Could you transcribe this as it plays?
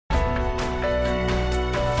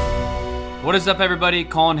What is up, everybody?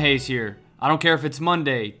 Colin Hayes here. I don't care if it's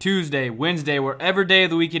Monday, Tuesday, Wednesday, wherever day of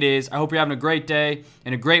the week it is. I hope you're having a great day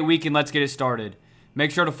and a great week, and let's get it started. Make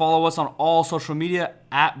sure to follow us on all social media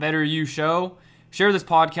at Better You Show. Share this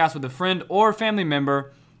podcast with a friend or family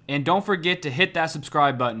member, and don't forget to hit that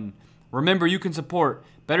subscribe button. Remember, you can support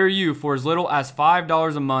Better You for as little as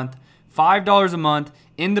 $5 a month. $5 a month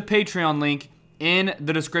in the Patreon link in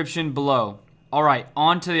the description below. All right,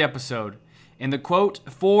 on to the episode. And the quote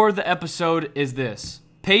for the episode is this: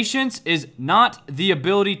 patience is not the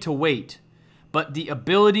ability to wait, but the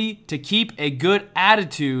ability to keep a good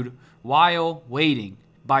attitude while waiting.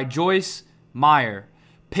 By Joyce Meyer.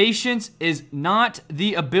 Patience is not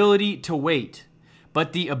the ability to wait,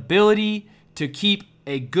 but the ability to keep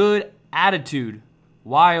a good attitude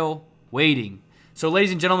while waiting. So,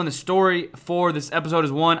 ladies and gentlemen, the story for this episode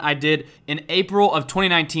is one I did in April of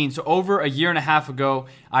 2019. So over a year and a half ago,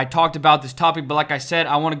 I talked about this topic. But like I said,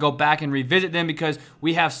 I want to go back and revisit them because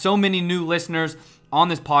we have so many new listeners on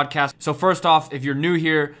this podcast. So first off, if you're new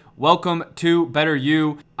here, welcome to Better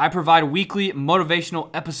You. I provide weekly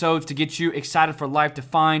motivational episodes to get you excited for life, to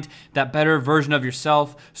find that better version of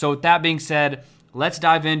yourself. So with that being said, let's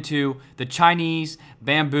dive into the Chinese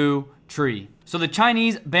bamboo tree. So the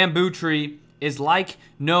Chinese bamboo tree is like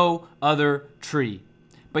no other tree.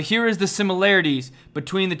 But here is the similarities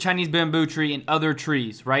between the Chinese bamboo tree and other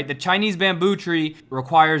trees, right? The Chinese bamboo tree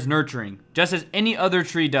requires nurturing, just as any other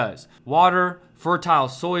tree does. Water, fertile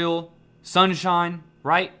soil, sunshine,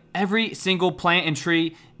 right? Every single plant and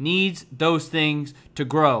tree needs those things to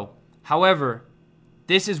grow. However,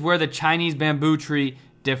 this is where the Chinese bamboo tree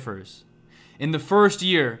differs. In the first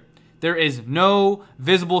year, there is no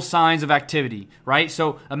visible signs of activity, right?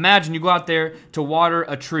 So imagine you go out there to water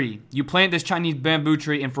a tree. You plant this Chinese bamboo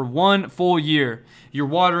tree, and for 1 full year, you're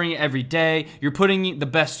watering it every day. You're putting the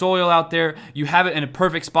best soil out there. You have it in a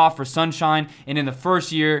perfect spot for sunshine. And in the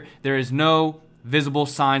first year, there is no visible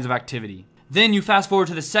signs of activity. Then you fast forward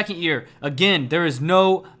to the second year. Again, there is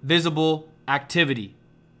no visible activity.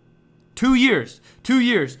 2 years.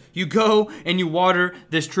 You go and you water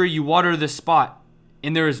this tree. You water this spot,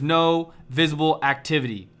 and there is no visible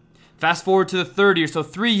activity. Fast forward to the third year. So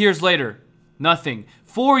 3 years later, nothing.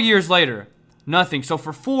 4 years later, nothing. So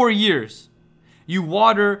for 4 years, you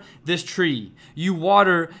water this tree. You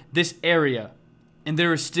water this area, and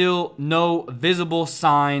there is still no visible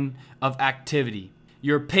sign of activity.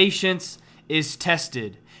 Your patience is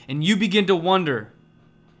tested, and you begin to wonder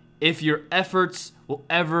if your efforts will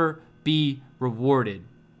ever be rewarded.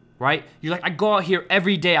 Right? You're like, I go out here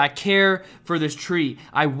every day. I care for this tree.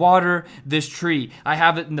 I water this tree. I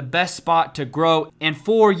have it in the best spot to grow. And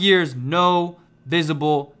 4 years, no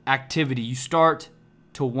visible activity. You start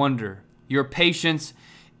to wonder. Your patience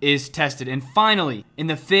is tested. And finally, in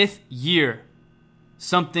the 5th year,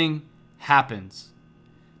 something happens.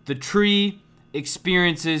 The tree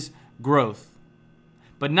experiences growth.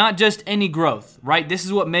 But not just any growth, right? This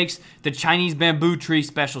is what makes the Chinese bamboo tree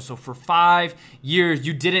special. So for 5 years,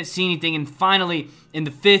 you didn't see anything. And finally, in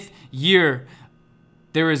the 5th year,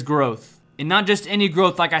 there is growth. And not just any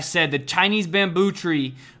growth, like I said, the Chinese bamboo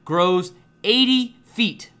tree grows 80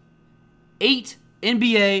 feet. 8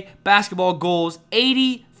 NBA basketball goals,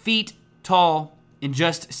 80 feet tall in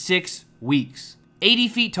just 6 weeks. 80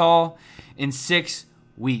 feet tall in 6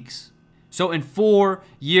 weeks. So in 4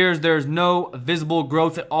 years, there's no visible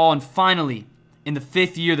growth at all. And finally, in the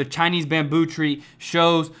 5th year, the Chinese bamboo tree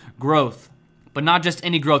shows growth. But not just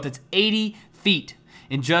any growth. It's 80 feet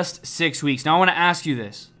in just 6 weeks. Now I want to ask you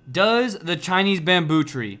this. Does the Chinese bamboo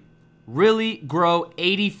tree really grow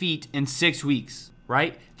 80 feet in 6 weeks,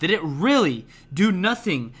 right? Did it really do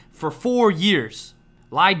nothing for 4 years?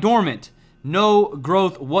 Lie dormant. No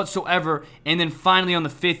growth whatsoever, and then finally on the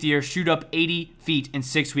 5th year, shoot up 80 feet in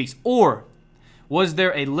 6 weeks? Or was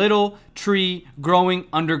there a little tree growing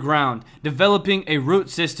underground, developing a root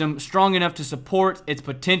system strong enough to support its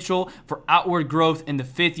potential for outward growth in the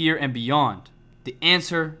 5th year and beyond? The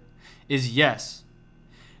answer is yes.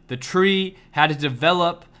 The tree had to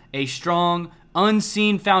develop a strong,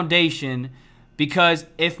 unseen foundation, because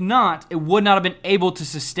if not, it would not have been able to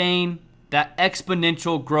sustain that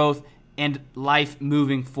exponential growth and life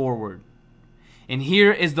moving forward. And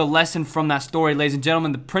here is the lesson from that story, ladies and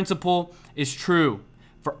gentlemen. The principle is true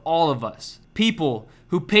for all of us. People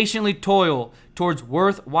who patiently toil towards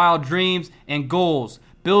worthwhile dreams and goals,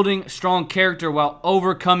 building strong character while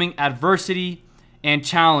overcoming adversity and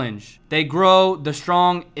challenge. They grow the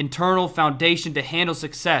strong internal foundation to handle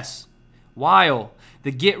success, while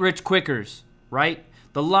the get-rich-quickers, right?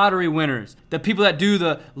 The lottery winners, the people that do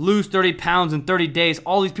the lose 30 pounds in 30 days,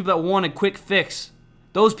 all these people that want a quick fix,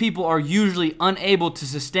 those people are usually unable to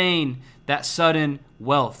sustain that sudden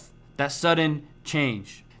wealth, that sudden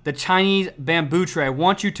change. The Chinese bamboo tree, I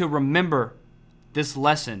want you to remember this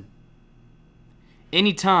lesson.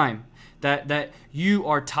 Anytime that you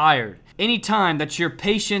are tired, anytime that your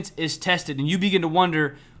patience is tested and you begin to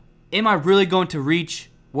wonder, am I really going to reach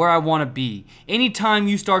where I want to be? Anytime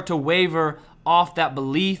you start to waver off that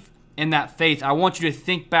belief and that faith, I want you to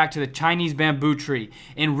think back to the Chinese bamboo tree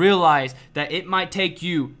and realize that it might take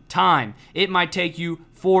you time. It might take you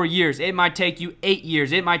 4 years. It might take you 8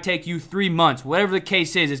 years. It might take you 3 months. Whatever the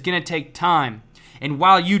case is, it's going to take time. And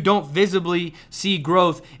while you don't visibly see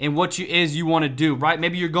growth in what you want to do, right?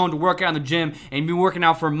 Maybe you're going to work out in the gym and you've been working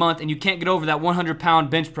out for a month and you can't get over that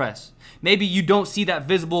 100-pound bench press. Maybe you don't see that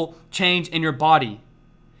visible change in your body.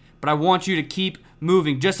 But I want you to keep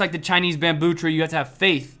moving. Just like the Chinese bamboo tree, you have to have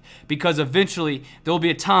faith, because eventually there will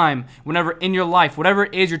be a time whenever in your life, whatever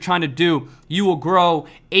it is you're trying to do, you will grow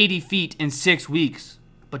 80 feet in 6 weeks.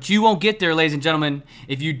 But you won't get there, ladies and gentlemen,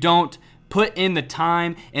 if you don't put in the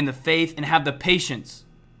time and the faith and have the patience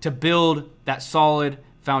to build that solid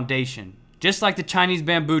foundation. Just like the Chinese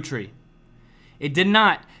bamboo tree. It did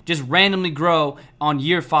not just randomly grow on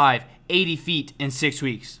year 5, 80 feet in 6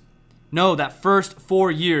 weeks. No, that first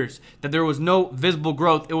 4 years that there was no visible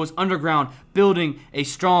growth, it was underground, building a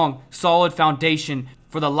strong, solid foundation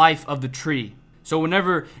for the life of the tree. So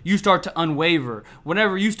whenever you start to unwaver,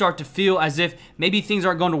 whenever you start to feel as if maybe things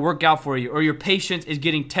aren't going to work out for you, or your patience is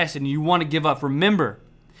getting tested and you want to give up, remember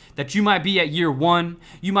that you might be at year 1,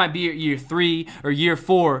 you might be at year 3 or year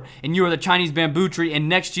 4, and you are the Chinese bamboo tree, and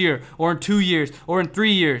next year, or in 2 years, or in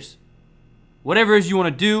 3 years, whatever it is you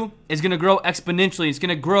want to do is going to grow exponentially. It's going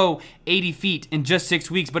to grow 80 feet in just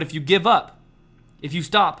 6 weeks. But if you give up, if you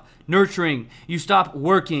stop nurturing, you stop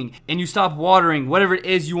working, and you stop watering, whatever it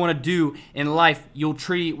is you want to do in life, your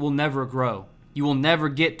tree will never grow. You will never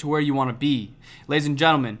get to where you want to be. Ladies and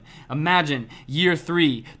gentlemen, imagine year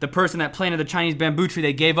 3, the person that planted the Chinese bamboo tree,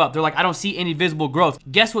 they gave up. They're like, I don't see any visible growth.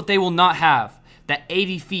 Guess what they will not have? That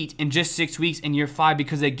 80 feet in just 6 weeks in year 5,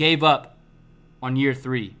 because they gave up on year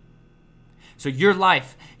 3. So your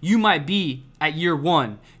life, you might be at year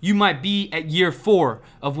 1. You might be at year 4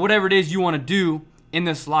 of whatever it is you want to do in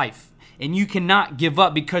this life. And you cannot give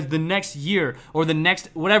up, because the next year, or the next,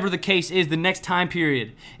 whatever the case is, the next time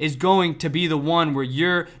period is going to be the one where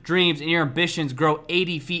your dreams and your ambitions grow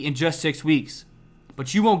 80 feet in just 6 weeks.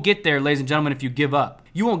 But you won't get there, ladies and gentlemen, if you give up.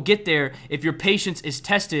 You won't get there if your patience is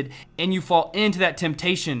tested and you fall into that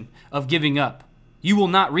temptation of giving up. You will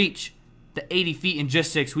not reach the 80 feet in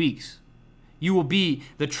just 6 weeks. You will be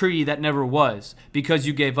the tree that never was, because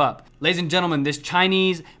you gave up. Ladies and gentlemen, this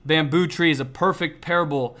Chinese bamboo tree is a perfect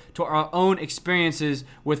parable to our own experiences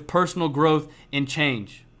with personal growth and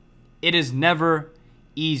change. It is never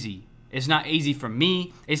easy. It's not easy for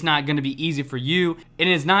me. It's not going to be easy for you. It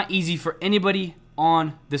is not easy for anybody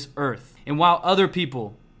on this earth. And while other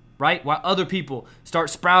people start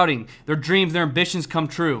sprouting, their dreams, their ambitions come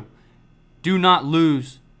true, do not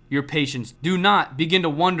lose your patience. Do not begin to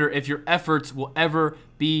wonder if your efforts will ever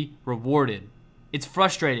be rewarded. It's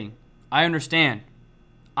frustrating. I understand.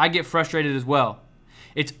 I get frustrated as well.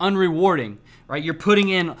 It's unrewarding, right? You're putting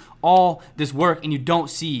in all this work and you don't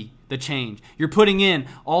see the change. You're putting in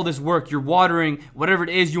all this work. You're watering whatever it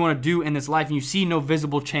is you want to do in this life and you see no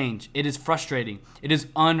visible change. It is frustrating. It is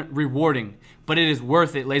unrewarding. But it is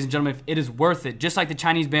worth it, ladies and gentlemen. It is worth it. Just like the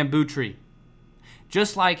Chinese bamboo tree.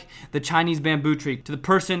 Just like the Chinese bamboo tree, to the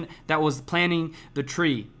person that was planting the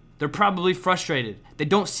tree, they're probably frustrated. They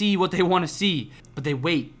don't see what they want to see, but they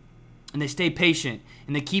wait and they stay patient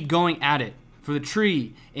and they keep going at it. For the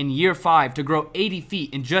tree in year 5 to grow 80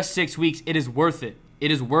 feet in just 6 weeks, it is worth it. It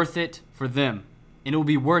is worth it for them. And it will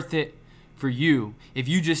be worth it for you if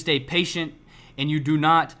you just stay patient and you do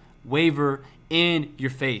not waver in your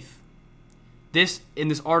faith. In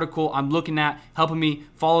this article I'm looking at, helping me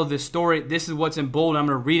follow this story, this is what's in bold. I'm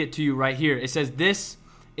going to read it to you right here. It says, this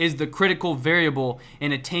is the critical variable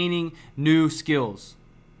in attaining new skills.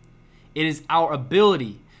 It is our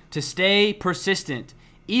ability to stay persistent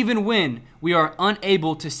even when we are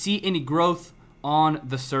unable to see any growth on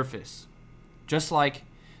the surface. Just like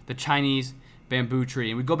the Chinese bamboo tree.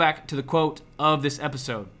 And we go back to the quote of this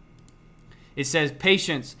episode. It says,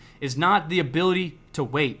 patience is not the ability to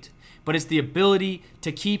wait, but it's the ability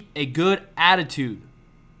to keep a good attitude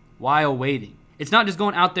while waiting. It's not just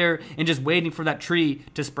going out there and just waiting for that tree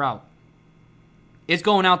to sprout. It's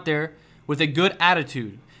going out there with a good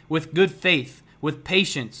attitude, with good faith, with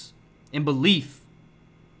patience and belief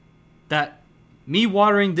that me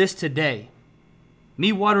watering this today,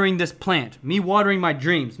 me watering this plant, me watering my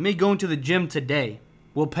dreams, me going to the gym today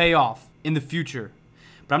will pay off in the future.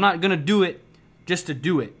 But I'm not going to do it just to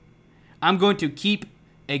do it. I'm going to keep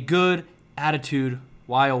a good attitude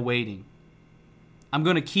while waiting. I'm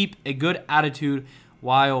going to keep a good attitude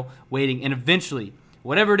while waiting. And eventually,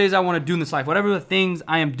 whatever it is I want to do in this life, whatever the things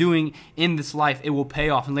I am doing in this life, it will pay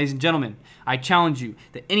off. And ladies and gentlemen, I challenge you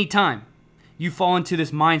that anytime you fall into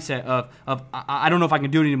this mindset of I don't know if I can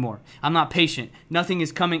do it anymore, I'm not patient, nothing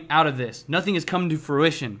is coming out of this, nothing is coming to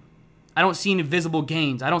fruition, I don't see any visible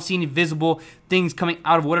gains, I don't see any visible things coming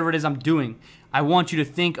out of whatever it is I'm doing, I want you to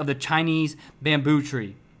think of the Chinese bamboo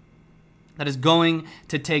tree. That is going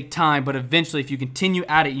to take time, but eventually if you continue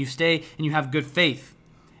at it, you stay and you have good faith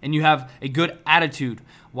and you have a good attitude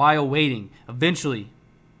while waiting, eventually,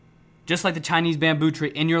 just like the Chinese bamboo tree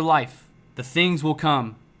in your life, the things will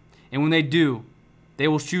come. And when they do, they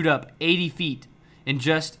will shoot up 80 feet in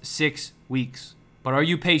just 6 weeks. But are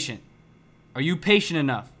you patient? Are you patient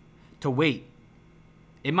enough to wait?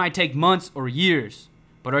 It might take months or years,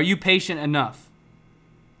 but are you patient enough?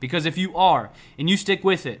 Because if you are, and you stick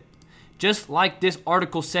with it, just like this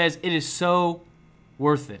article says, it is so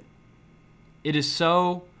worth it. It is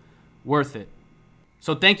so worth it.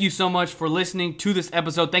 So thank you so much for listening to this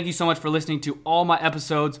episode. Thank you so much for listening to all my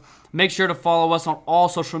episodes. Make sure to follow us on all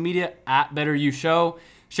social media at Better You Show.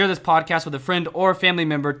 Share this podcast with a friend or a family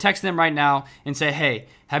member. Text them right now and say, hey,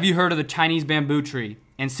 have you heard of the Chinese bamboo tree?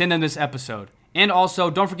 And send them this episode. And also,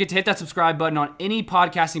 don't forget to hit that subscribe button on any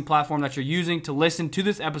podcasting platform that you're using to listen to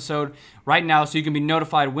this episode right now so you can be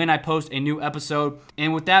notified when I post a new episode.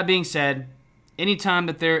 And with that being said, anytime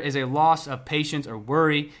that there is a loss of patience or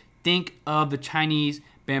worry, think of the Chinese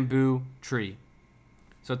bamboo tree.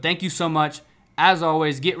 So thank you so much. As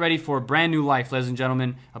always, get ready for a brand new life, ladies and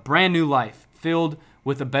gentlemen. A brand new life filled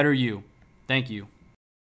with a better you. Thank you.